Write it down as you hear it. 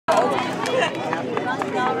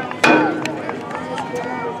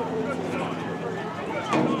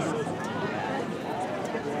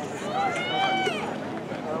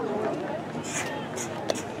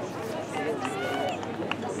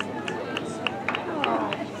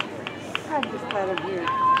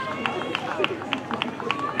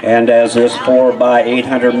And as this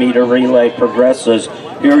 4x800m relay progresses,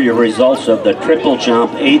 here are your results of the triple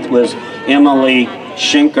jump. 8th was Emily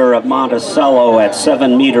Schinker of Monticello at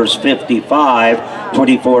 7 meters 55,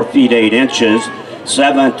 24 feet 8 inches.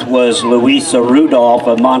 7th was Louisa Rudolph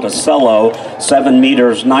of Monticello, 7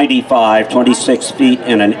 meters 95, 26 feet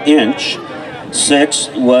and an inch.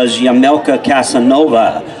 6th was Yamilka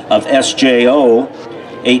Casanova of SJO,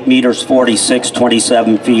 8 meters 46,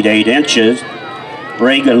 27 feet 8 inches.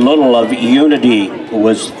 Reagan Little of Unity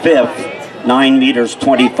was 5th, 9 meters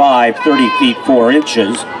 25, 30 feet 4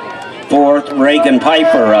 inches. 4th, Reagan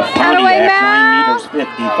Piper of Pontiac, 9 meters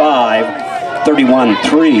 55,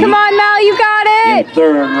 31.3. Come on, Mal, you got it. In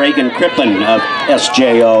 3rd, Reagan Crippen of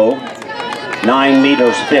SJO, 9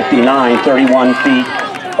 meters 59, 31 feet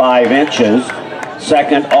 5 inches.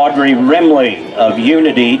 2nd, Audrey Rimley of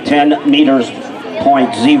Unity, 10 meters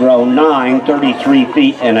 0.09, 33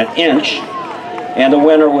 feet and an inch. And the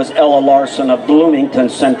winner was Ella Larson of Bloomington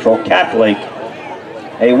Central Catholic,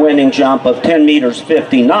 a winning jump of 10 meters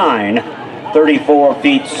 59, 34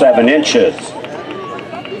 feet 7 inches.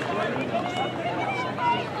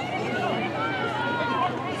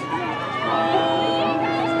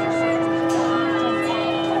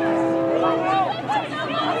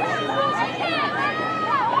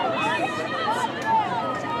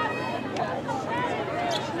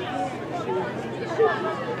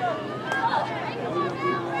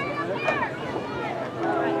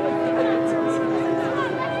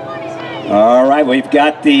 All right, we've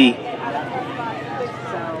got the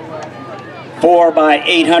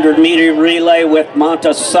 4x800m relay with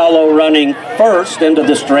Monticello running first into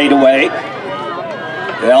the straightaway.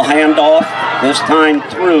 They'll hand off this time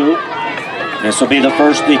through. This will be the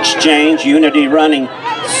first exchange. Unity running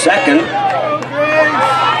second.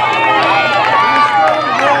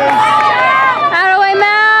 Out of the way,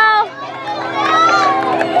 Mal.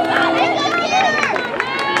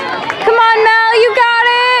 Come on, Mal, you got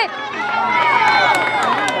it.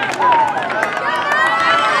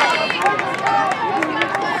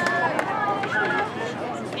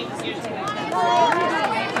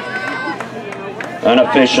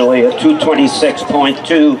 Unofficially, a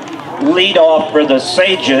 226.2 lead off for the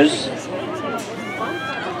Sages.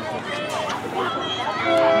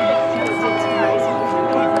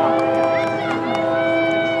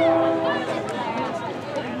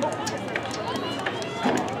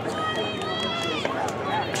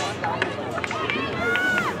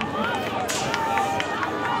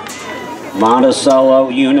 Monticello,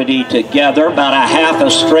 Unity together, about a half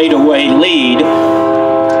a straightaway lead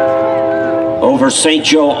over St.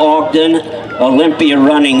 Joe Ogden. Olympia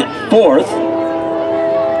running fourth.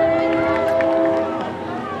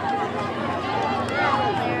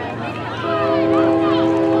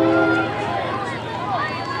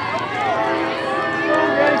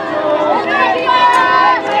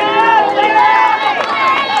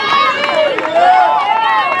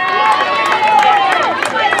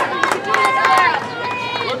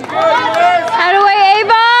 Out of the way,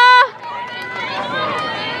 Ava.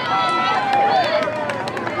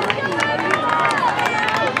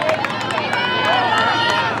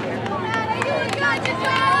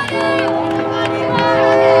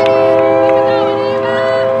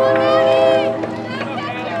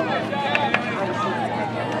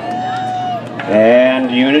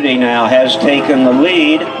 And Unity now has taken the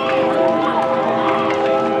lead.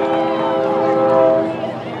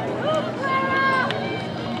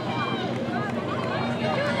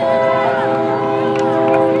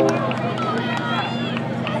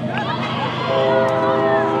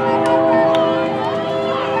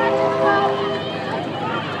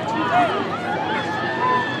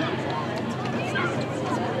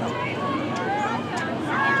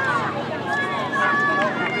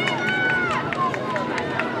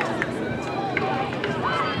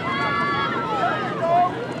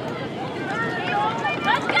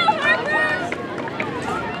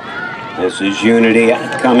 This is Unity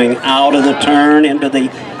coming out of the turn into the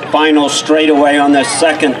final straightaway on the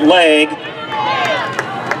second leg.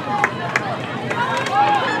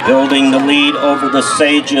 Building the lead over the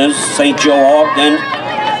Sages. St. Joe Ogden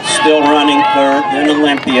still running third, then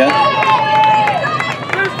Olympia.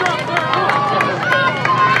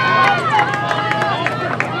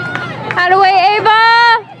 Out of the way, Ava.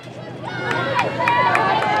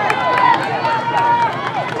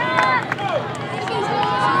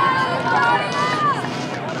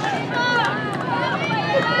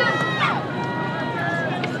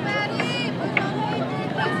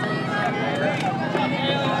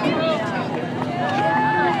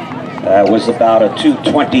 That was about a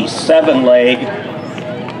 227 leg.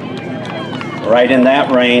 right in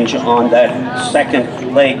that range on that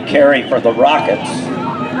second leg carry for the Rockets.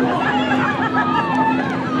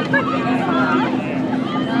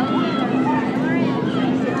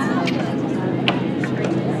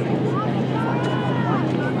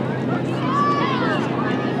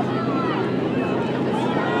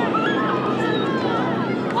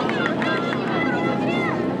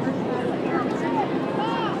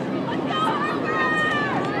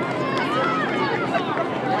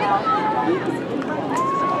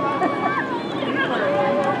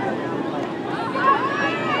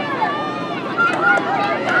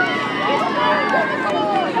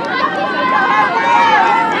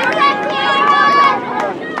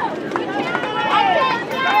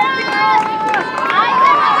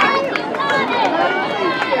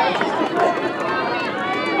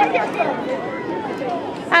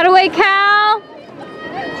 Out of way, Cal.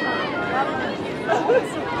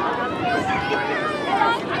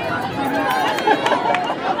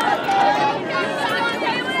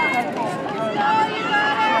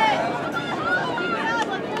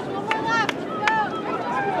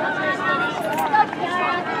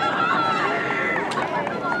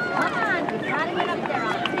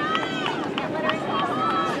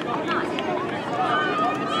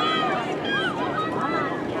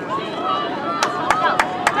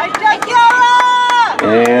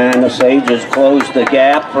 And the Sages close the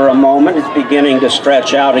gap for a moment. It's beginning to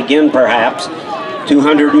stretch out again, perhaps.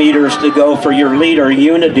 200 meters to go for your leader,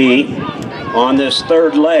 Unity, on this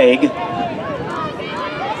third leg.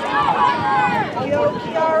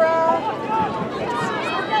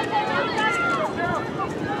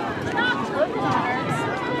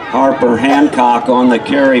 Harper Hancock on the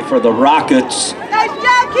carry for the Rockets.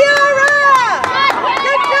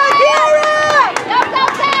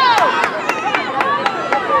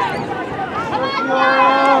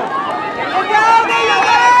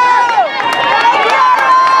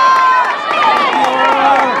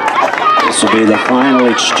 This will be the final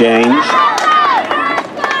exchange.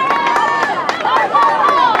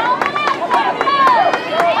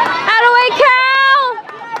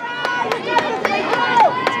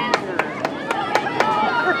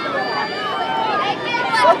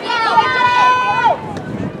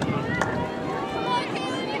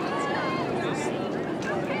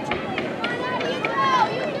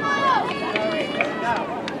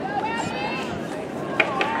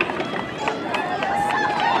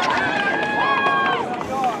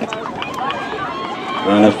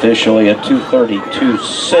 Unofficially a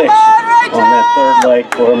 2:32.6 on that third leg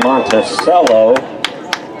for Monticello.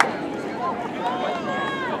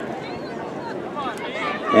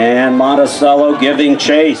 And Monticello giving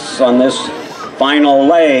chase on this final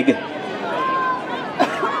leg.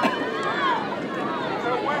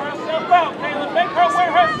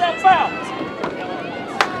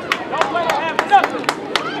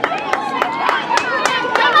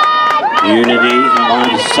 Unity and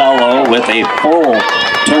Monticello with a full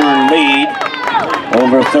turn lead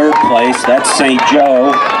over third place. That's St.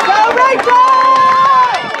 Joe. Go, Rachel!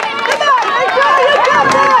 Come on, Rachel, you got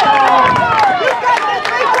this! You got this,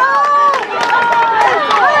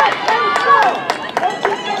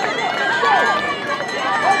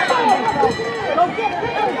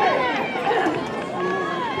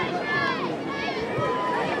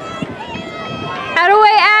 Out of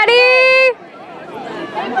way, Addie!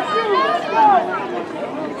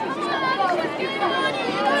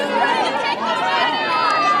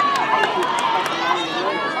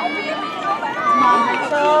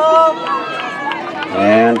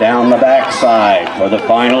 And down the backside for the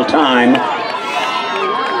final time.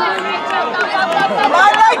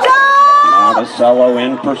 Monticello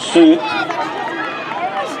in pursuit.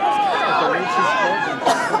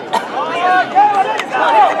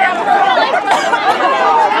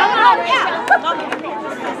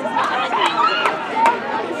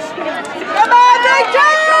 Come on, Rachel!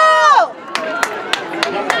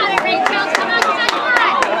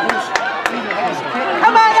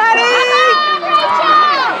 Come on, Addie!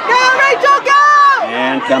 Go, Rachel, go!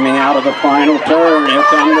 And coming out of the final turn, here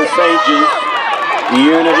come the Sages.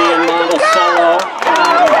 Unity and Monticello.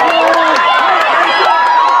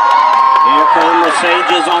 Here come the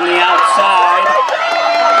Sages on the outside.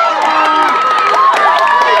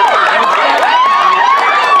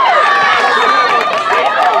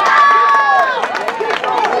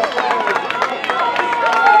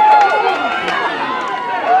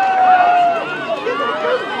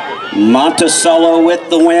 Monticello with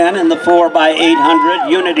the win in the 4x800.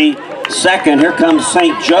 Unity second. Here comes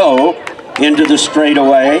St. Joe into the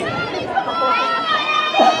straightaway.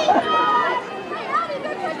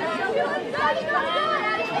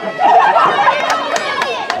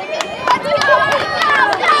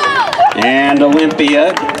 And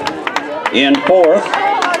Olympia in fourth.